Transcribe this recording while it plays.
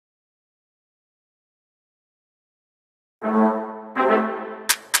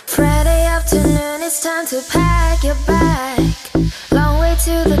afternoon, it's time to pack your bag. Long way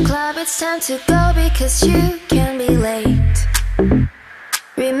to the club, it's time to go because you can be late.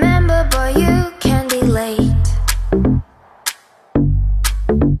 Remember boy, you can be late.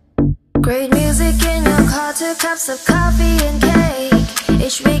 Great music in your car, 2 cups of coffee and cake.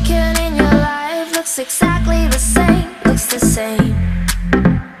 Each weekend in your life looks exactly the same, looks the same.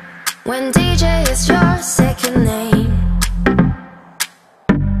 When DJ is your second name.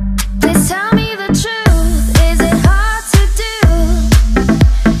 Please tell me the truth, is it hard to do?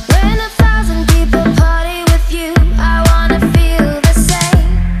 When 1,000 people party with you, I wanna feel the same.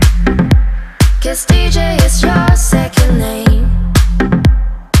 'Cause DJ is your second name.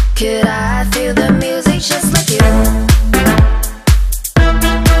 Could I feel the music just like you?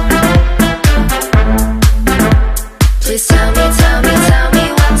 Please tell me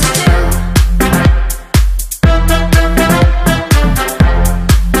what to do.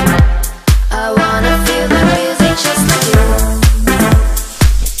 I wanna feel the music just like you.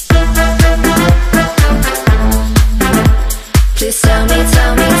 Please tell me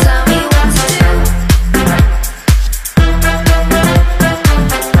what to do.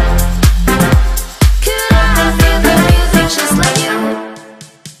 Could I feel the music just like you?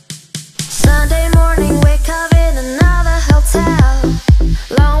 Sunday morning, wake up in another hotel.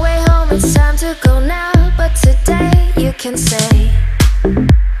 Long way home, it's time to go now. But today you can say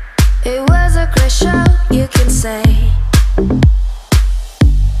it was a great show, you can say.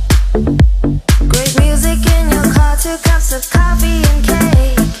 Great music in your car, 2 cups of coffee and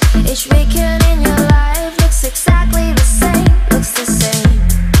cake. Each weekend in your life looks exactly the same, looks the same.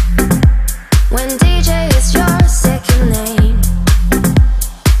 When DJ is your second name.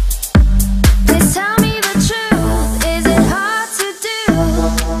 Please tell me the truth, is it hard to do?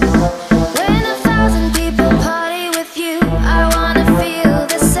 When 1,000 people party with you, I wanna feel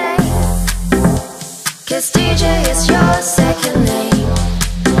the same. 'Cause DJ is your second name.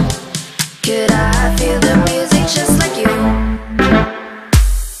 Could I feel the music just like you?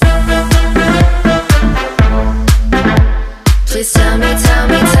 Please tell me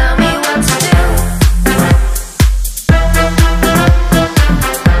what to do.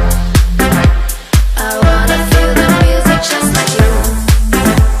 I wanna feel the music just like you.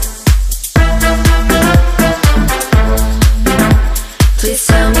 Please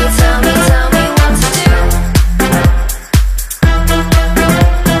tell me what to do.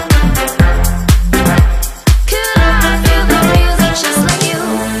 Could I feel the music just like you?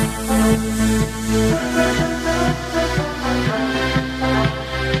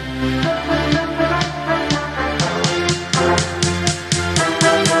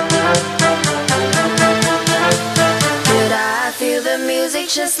 Could I feel the music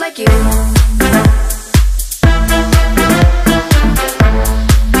just like you?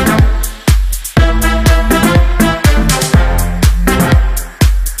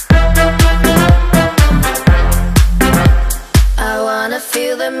 I wanna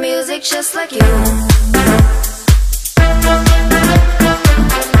feel the music just like you.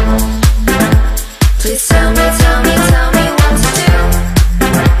 Please tell me